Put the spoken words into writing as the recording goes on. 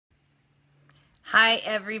Hi,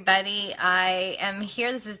 everybody. I am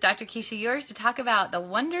here. This is Dr. Keesha Ewers to talk about the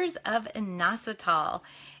wonders of inositol.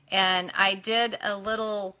 And I did a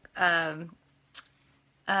little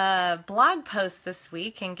blog post this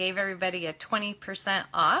week and gave everybody a 20%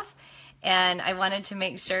 off. And I wanted to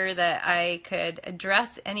make sure that I could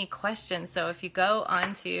address any questions. So if you go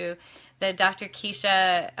onto the Dr.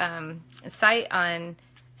 Keesha site on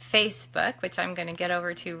Facebook, which I'm going to get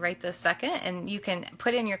over to right this second, and you can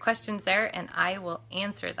put in your questions there and I will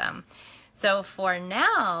answer them. So for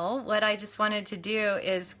now, what I just wanted to do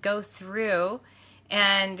is go through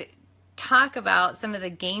and talk about some of the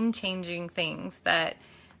game-changing things that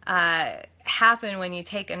happen when you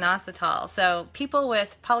take inositol. So people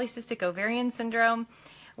with polycystic ovarian syndrome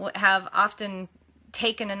have often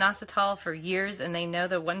taken inositol for years and they know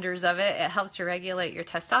the wonders of it. It helps to regulate your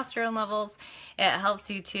testosterone levels. It helps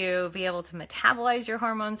you to be able to metabolize your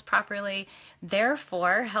hormones properly.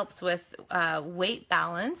 Therefore, helps with weight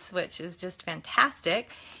balance, which is just fantastic.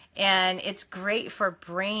 And it's great for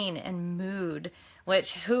brain and mood,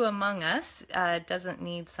 which who among us doesn't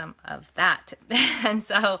need some of that? And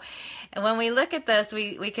so when we look at this,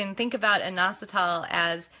 we can think about inositol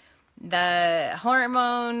as the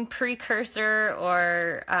hormone precursor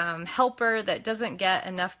or helper that doesn't get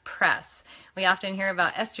enough press. We often hear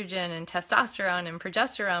about estrogen and testosterone and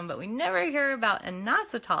progesterone, but we never hear about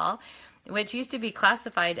inositol, which used to be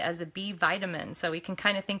classified as a B vitamin. So we can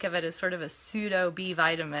kind of think of it as sort of a pseudo B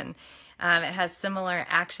vitamin. It has similar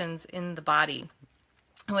actions in the body,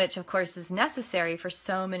 which of course is necessary for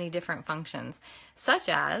so many different functions, such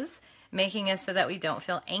as making us so that we don't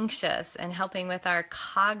feel anxious and helping with our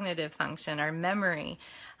cognitive function, our memory,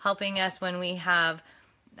 helping us when we have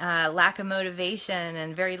lack of motivation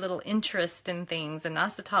and very little interest in things.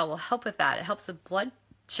 Inositol will help with that. It helps with blood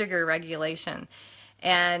sugar regulation.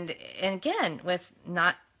 And again,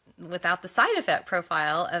 without the side effect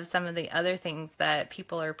profile of some of the other things that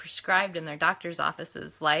people are prescribed in their doctor's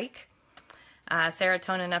offices, like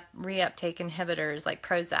serotonin reuptake inhibitors like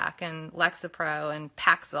Prozac and Lexapro and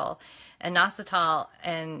Paxil. Inositol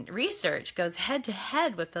and research goes head to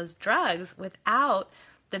head with those drugs without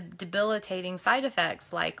the debilitating side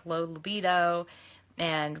effects like low libido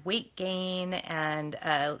and weight gain and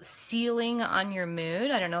ceiling on your mood.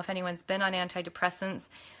 I don't know if anyone's been on antidepressants.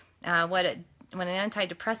 What an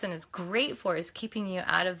antidepressant is great for is keeping you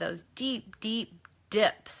out of those deep, deep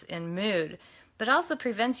dips in mood, but also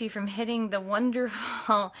prevents you from hitting the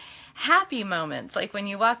wonderful happy moments, like when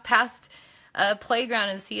you walk past a playground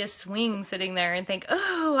and see a swing sitting there and think,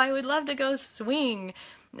 oh, I would love to go swing.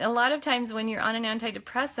 A lot of times when you're on an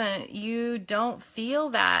antidepressant, you don't feel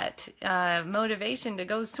that motivation to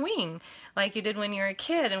go swing like you did when you were a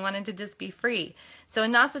kid and wanted to just be free. So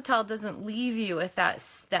inositol doesn't leave you with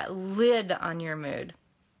that lid on your mood.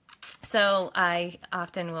 So I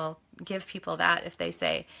often will give people that if they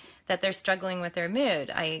say that they're struggling with their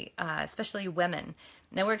mood, especially women.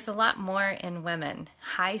 And it works a lot more in women.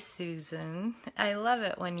 Hi, Susan. I love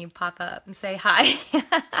it when you pop up and say hi.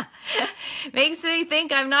 Makes me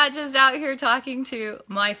think I'm not just out here talking to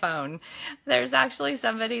my phone. There's actually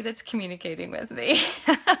somebody that's communicating with me.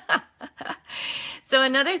 So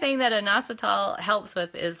another thing that inositol helps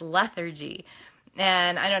with is lethargy.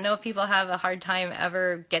 And I don't know if people have a hard time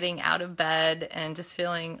ever getting out of bed and just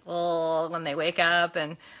feeling, oh, when they wake up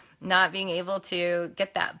and not being able to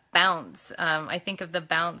get that bounce. I think of the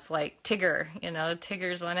bounce like Tigger.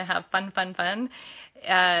 Tiggers want to have fun.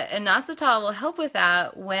 Inositol will help with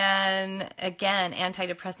that when, again,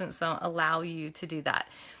 antidepressants don't allow you to do that.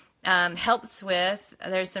 Helps with,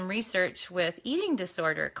 there's some research with eating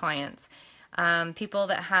disorder clients. People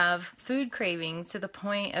that have food cravings to the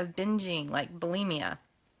point of binging, like bulimia.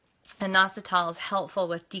 Inositol is helpful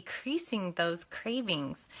with decreasing those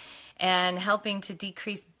cravings and helping to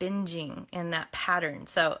decrease binging in that pattern.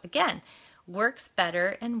 So again, works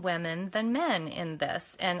better in women than men in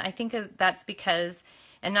this. And I think that's because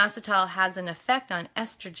inositol has an effect on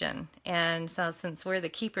estrogen. And so since we're the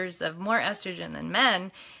keepers of more estrogen than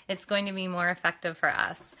men, it's going to be more effective for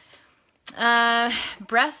us.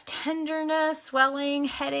 Breast tenderness, swelling,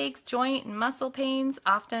 headaches, joint and muscle pains,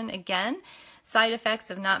 often, again, side effects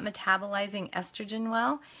of not metabolizing estrogen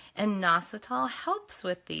well. Inositol helps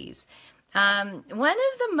with these. One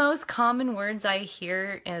of the most common words I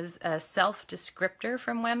hear as a self-descriptor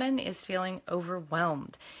from women is feeling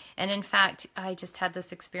overwhelmed. And in fact, I just had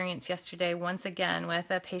this experience yesterday once again with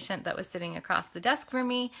a patient that was sitting across the desk from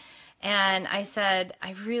me. And I said,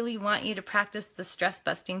 I really want you to practice the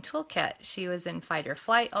stress-busting toolkit. She was in fight or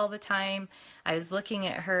flight all the time. I was looking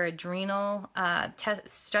at her adrenal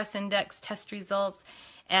stress index test results,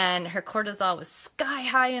 and her cortisol was sky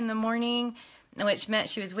high in the morning. which meant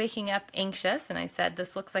she was waking up anxious. And I said,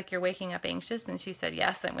 this looks like you're waking up anxious. And she said,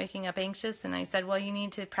 yes, I'm waking up anxious. And I said, well, you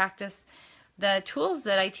need to practice the tools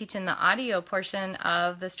that I teach in the audio portion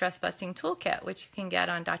of the Stress Busting Toolkit, which you can get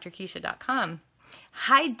on drkeesha.com.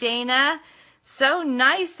 Hi, Dana. So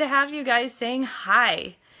nice to have you guys saying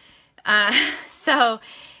hi. So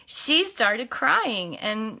she started crying,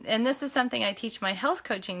 and this is something I teach my health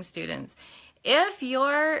coaching students. If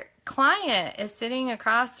your client is sitting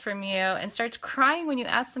across from you and starts crying when you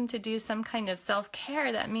ask them to do some kind of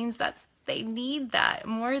self-care, that means they need that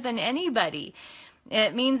more than anybody.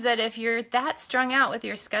 It means that if you're that strung out with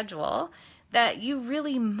your schedule, that you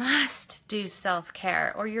really must do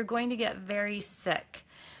self-care or you're going to get very sick.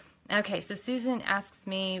 Okay, so Susan asks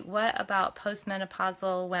me, what about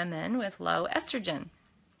postmenopausal women with low estrogen?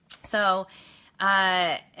 So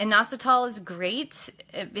inositol is great.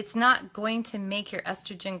 It's not going to make your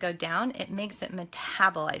estrogen go down. It makes it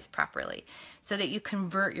metabolize properly so that you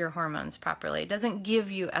convert your hormones properly. It doesn't give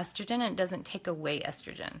you estrogen and it doesn't take away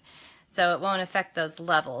estrogen. So it won't affect those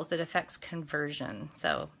levels. It affects conversion.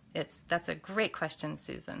 So that's a great question,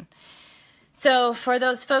 Susan. So for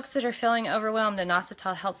those folks that are feeling overwhelmed,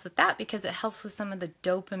 inositol helps with that because it helps with some of the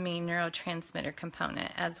dopamine neurotransmitter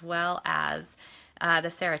component as well as the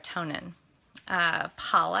serotonin.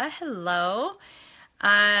 Paula, hello.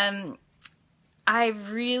 I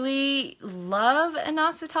really love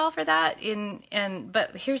inositol for that.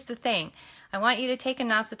 But here's the thing. I want you to take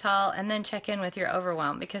inositol and then check in with your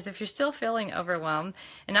overwhelm, because if you're still feeling overwhelmed,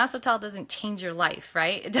 inositol doesn't change your life,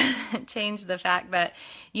 right? It doesn't change the fact that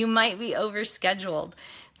you might be overscheduled.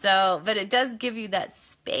 So, but it does give you that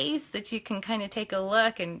space that you can kind of take a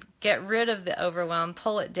look and get rid of the overwhelm,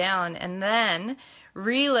 pull it down, and then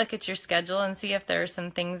re-look at your schedule and see if there are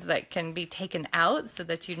some things that can be taken out so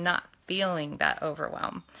that you're not feeling that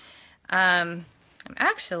overwhelm. I'm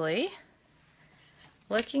actually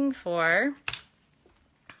looking for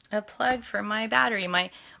a plug for my battery. My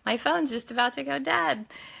phone's just about to go dead,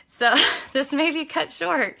 so this may be cut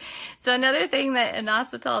short. So another thing that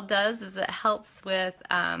inositol does is it helps with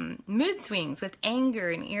mood swings, with anger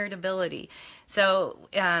and irritability. So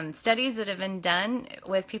studies that have been done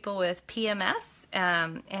with people with PMS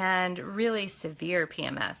and really severe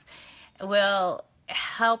PMS will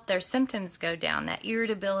help their symptoms go down, that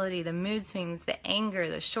irritability, the mood swings, the anger,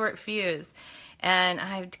 the short fuse. And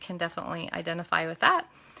I can definitely identify with that.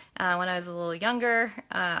 When I was a little younger,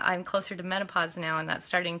 I'm closer to menopause now, and that's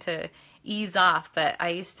starting to ease off. But I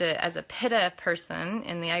used to, as a Pitta person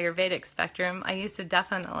in the Ayurvedic spectrum, I used to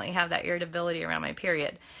definitely have that irritability around my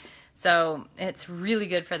period. So it's really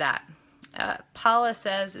good for that. Paula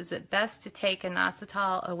says, is it best to take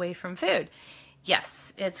inositol away from food?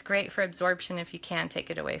 Yes, it's great for absorption if you can take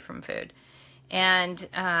it away from food. And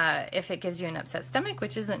if it gives you an upset stomach,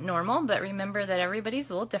 which isn't normal, but remember that everybody's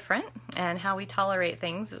a little different, and how we tolerate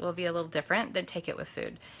things will be a little different, then take it with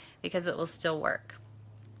food because it will still work.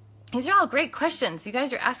 These are all great questions. You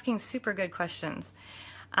guys are asking super good questions.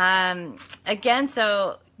 Again,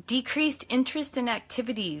 so decreased interest in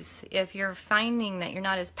activities. If you're finding that you're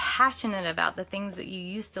not as passionate about the things that you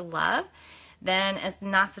used to love, then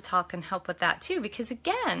inositol can help with that too, because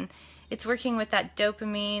again, it's working with that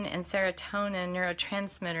dopamine and serotonin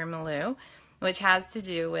neurotransmitter milieu, which has to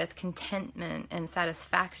do with contentment and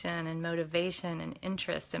satisfaction and motivation and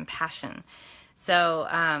interest and passion. So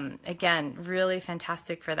again, really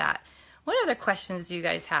fantastic for that. What other questions do you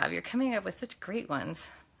guys have? You're coming up with such great ones.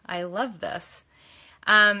 I love this.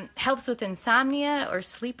 Helps with insomnia or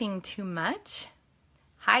sleeping too much.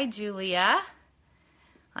 Hi, Julia.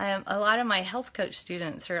 A lot of my health coach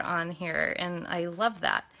students are on here, and I love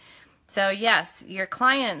that. So yes, your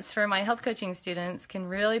clients for my health coaching students can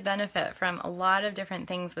really benefit from a lot of different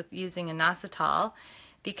things with using inositol,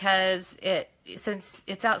 because since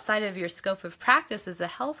it's outside of your scope of practice as a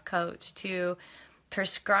health coach to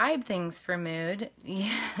prescribe things for mood,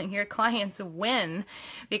 your clients win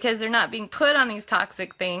because they're not being put on these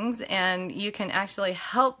toxic things, and you can actually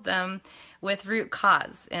help them with root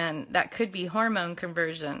cause, and that could be hormone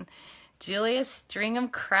conversion. Julia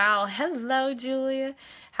Stringham Crowell. Hello, Julia.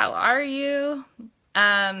 How are you?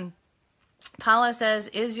 Paula says,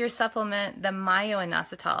 is your supplement the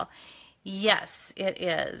myo-inositol? Yes, it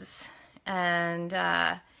is. And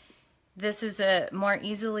this is a more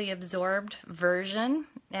easily absorbed version,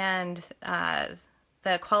 and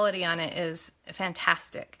the quality on it is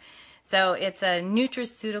fantastic. So it's a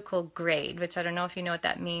nutraceutical grade, which I don't know if you know what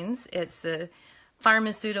that means. It's a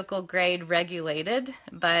pharmaceutical grade regulated,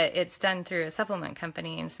 but it's done through a supplement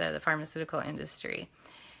company instead of the pharmaceutical industry.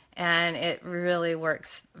 And it really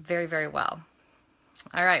works very, very well.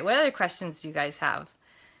 All right, what other questions do you guys have?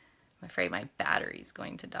 I'm afraid my battery's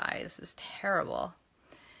going to die. This is terrible.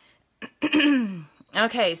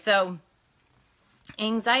 Okay, so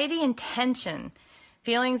anxiety and tension,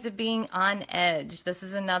 feelings of being on edge. This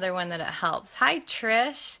is another one that it helps. Hi,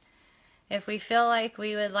 Trish. If we feel like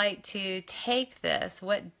we would like to take this,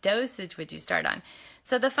 what dosage would you start on?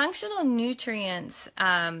 So the functional nutrients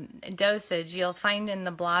dosage you'll find in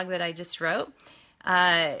the blog that I just wrote,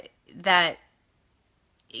 that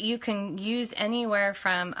you can use anywhere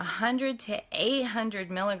from 100 to 800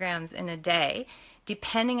 milligrams in a day,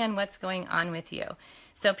 depending on what's going on with you.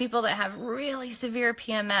 So people that have really severe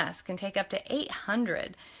PMS can take up to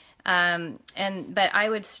 800, but I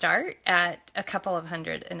would start at a couple of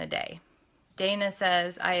hundred in a day. Dana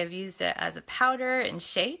says, I have used it as a powder in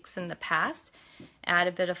shakes in the past. Add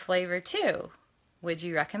a bit of flavor too. Would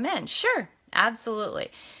you recommend? Sure,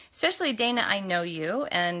 absolutely. Especially Dana, I know you,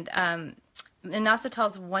 and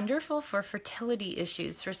inositol is wonderful for fertility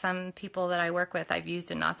issues. For some people that I work with, I've used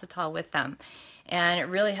inositol with them, and it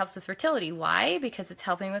really helps with fertility. Why? Because it's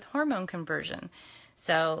helping with hormone conversion.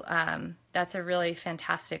 So that's a really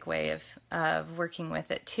fantastic way of working with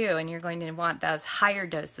it too, and you're going to want those higher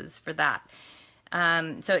doses for that.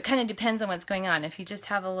 So it kind of depends on what's going on. If you just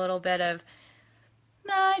have a little bit of,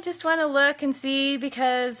 no, I just want to look and see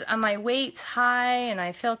because my weight's high and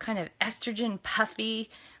I feel kind of estrogen puffy,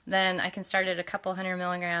 then I can start at a couple 100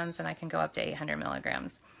 milligrams and I can go up to 800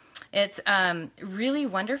 milligrams. It's really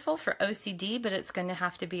wonderful for OCD, but it's going to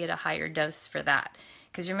have to be at a higher dose for that.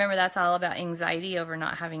 Because remember, that's all about anxiety over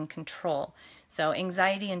not having control. So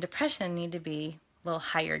anxiety and depression need to be a little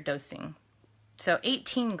higher dosing. So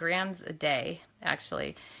 18 grams a day,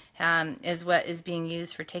 actually, is what is being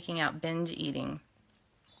used for taking out binge eating.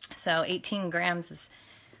 So 18 grams is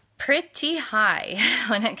pretty high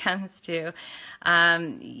when it comes to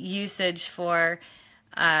usage for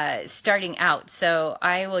starting out. So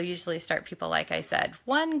I will usually start people, like I said,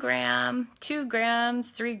 1 gram, 2 grams,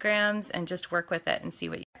 3 grams, and just work with it and see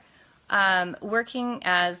what you working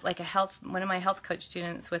as like one of my health coach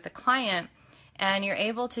students with a client, and you're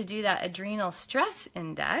able to do that adrenal stress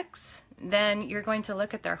index, then you're going to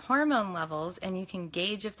look at their hormone levels and you can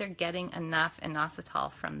gauge if they're getting enough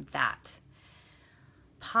inositol from that.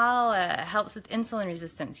 Paula, helps with insulin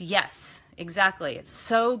resistance. Yes, exactly. It's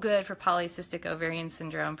so good for polycystic ovarian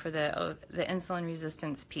syndrome for the insulin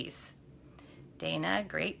resistance piece. Dana,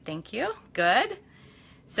 great, thank you. Good.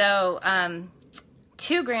 So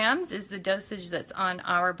 2 grams is the dosage that's on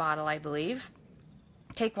our bottle, I believe.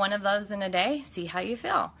 Take 1 of those in a day, see how you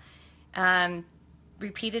feel.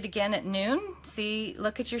 Repeat it again at noon.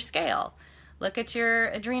 Look at your scale. Look at your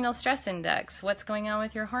adrenal stress index. What's going on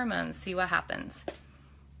with your hormones? See what happens.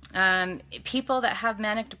 People that have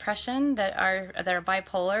manic depression, that are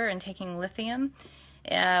bipolar and taking lithium,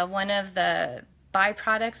 one of the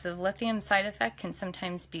byproducts of lithium side effect can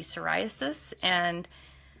sometimes be psoriasis, and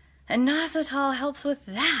inositol helps with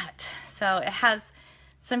that. So it has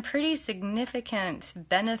some pretty significant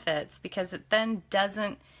benefits because it then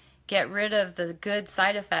doesn't get rid of the good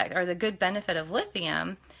side effect or the good benefit of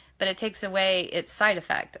lithium, but it takes away its side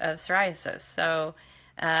effect of psoriasis. So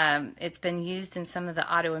it's been used in some of the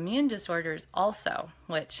autoimmune disorders also,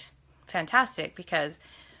 which fantastic, because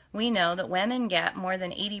we know that women get more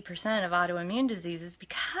than 80% of autoimmune diseases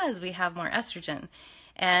because we have more estrogen.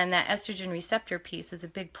 And that estrogen receptor piece is a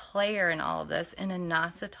big player in all of this, and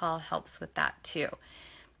inositol helps with that too.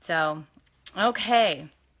 So, okay.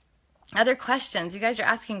 Other questions? You guys are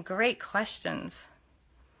asking great questions.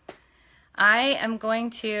 I am going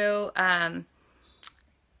to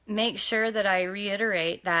make sure that I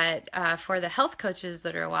reiterate that for the health coaches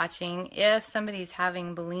that are watching, if somebody's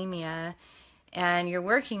having bulimia and you're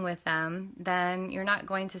working with them, then you're not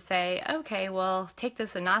going to say, okay, well, take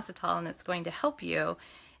this inositol and it's going to help you.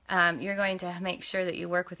 You're going to make sure that you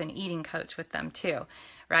work with an eating coach with them too,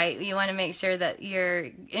 right? You want to make sure that you're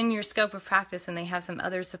in your scope of practice and they have some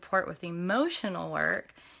other support with emotional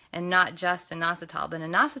work and not just inositol. But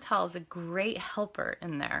inositol is a great helper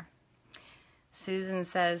in there. Susan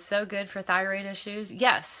says, so good for thyroid issues.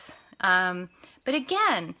 Yes, but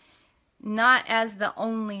again, not as the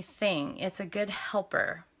only thing. It's a good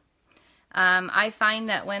helper. I find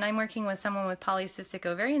that when I'm working with someone with polycystic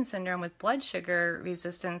ovarian syndrome with blood sugar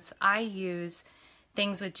resistance, I use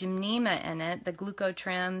things with gymnema in it, the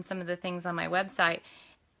glucotrim, some of the things on my website,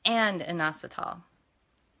 and inositol.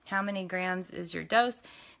 How many grams is your dose?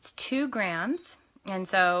 It's 2 grams. And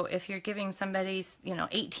so if you're giving somebody,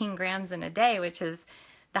 18 grams in a day, which is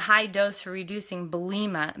the high dose for reducing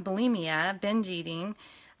bulimia, binge eating,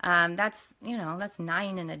 that's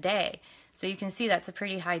 9 in a day. So you can see that's a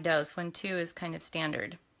pretty high dose when 2 is kind of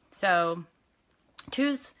standard. So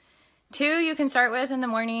 2's 2 you can start with in the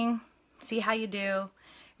morning, see how you do.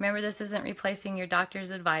 Remember, this isn't replacing your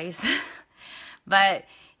doctor's advice, but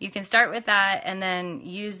you can start with that and then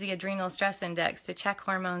use the adrenal stress index to check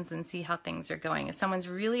hormones and see how things are going. If someone's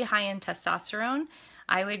really high in testosterone,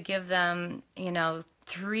 I would give them,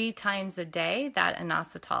 3 times a day that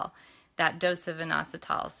inositol, that dose of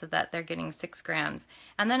inositol, so that they're getting 6 grams.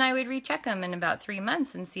 And then I would recheck them in about 3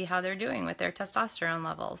 months and see how they're doing with their testosterone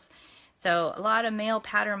levels. So a lot of male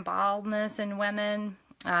pattern baldness in women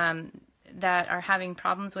that are having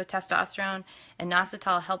problems with testosterone,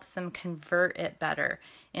 inositol helps them convert it better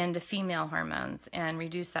into female hormones and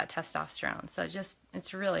reduce that testosterone. So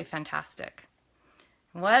it's really fantastic.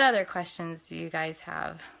 What other questions do you guys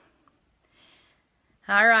have?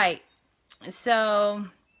 All right, so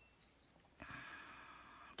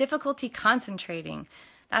difficulty concentrating.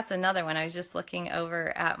 That's another one. I was just looking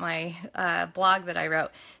over at my blog that I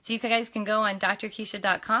wrote. So you guys can go on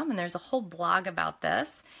drkeesha.com and there's a whole blog about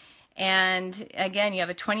this. And again, you have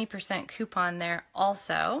a 20% coupon there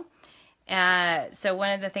also. So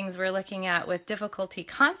one of the things we're looking at with difficulty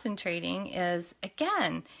concentrating is,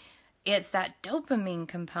 again, it's that dopamine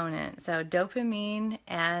component. So dopamine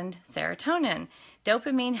and serotonin.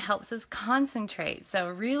 Dopamine helps us concentrate. So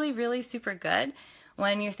really, really super good.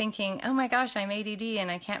 When you're thinking, oh my gosh, I'm ADD and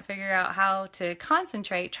I can't figure out how to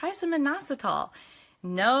concentrate, try some inositol.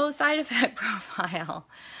 No side effect profile.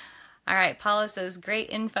 All right, Paula says, great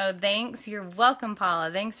info, thanks. You're welcome, Paula.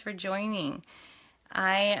 Thanks for joining.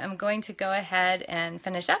 I am going to go ahead and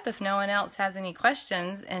finish up if no one else has any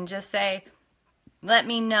questions and just say, let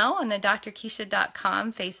me know on the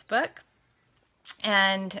drkeesha.com Facebook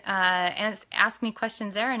and ask me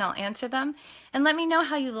questions there and I'll answer them. And let me know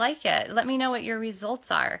how you like it. Let me know what your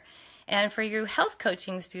results are. And for you health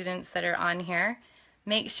coaching students that are on here,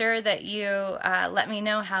 make sure that you let me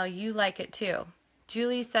know how you like it too.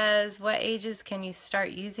 Julie says, what ages can you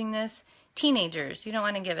start using this? Teenagers. You don't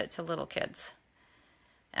want to give it to little kids.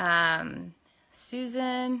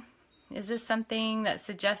 Susan, is this something that's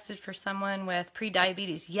suggested for someone with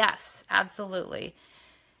prediabetes? Yes, absolutely.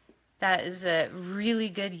 That is a really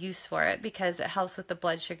good use for it because it helps with the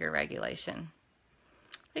blood sugar regulation.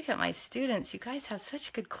 Look at my students. You guys have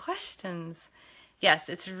such good questions. Yes,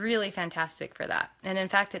 it's really fantastic for that. And in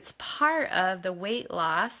fact, it's part of the weight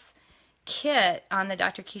loss kit on the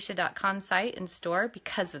drkeesha.com site and store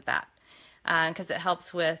because of that. Because it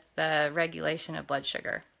helps with the regulation of blood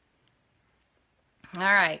sugar. All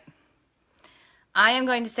right. I am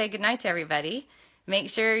going to say goodnight to everybody.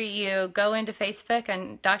 Make sure you go into Facebook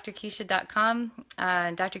on drkeesha.com,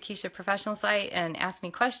 Dr. Keesha professional site, and ask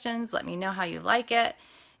me questions. Let me know how you like it.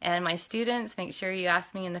 And my students, make sure you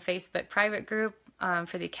ask me in the Facebook private group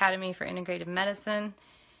for the Academy for Integrative Medicine.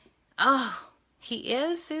 Oh, he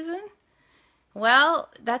is, Susan? Well,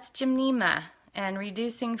 that's gymnema and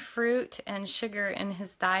reducing fruit and sugar in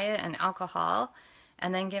his diet and alcohol,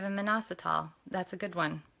 and then give him inositol. That's a good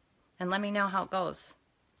one. And let me know how it goes.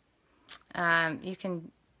 You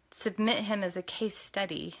can submit him as a case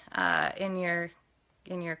study in your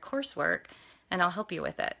coursework, and I'll help you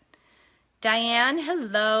with it. Diane,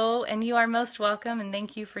 hello, and you are most welcome, and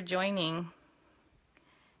thank you for joining.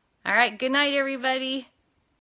 All right, good night, everybody.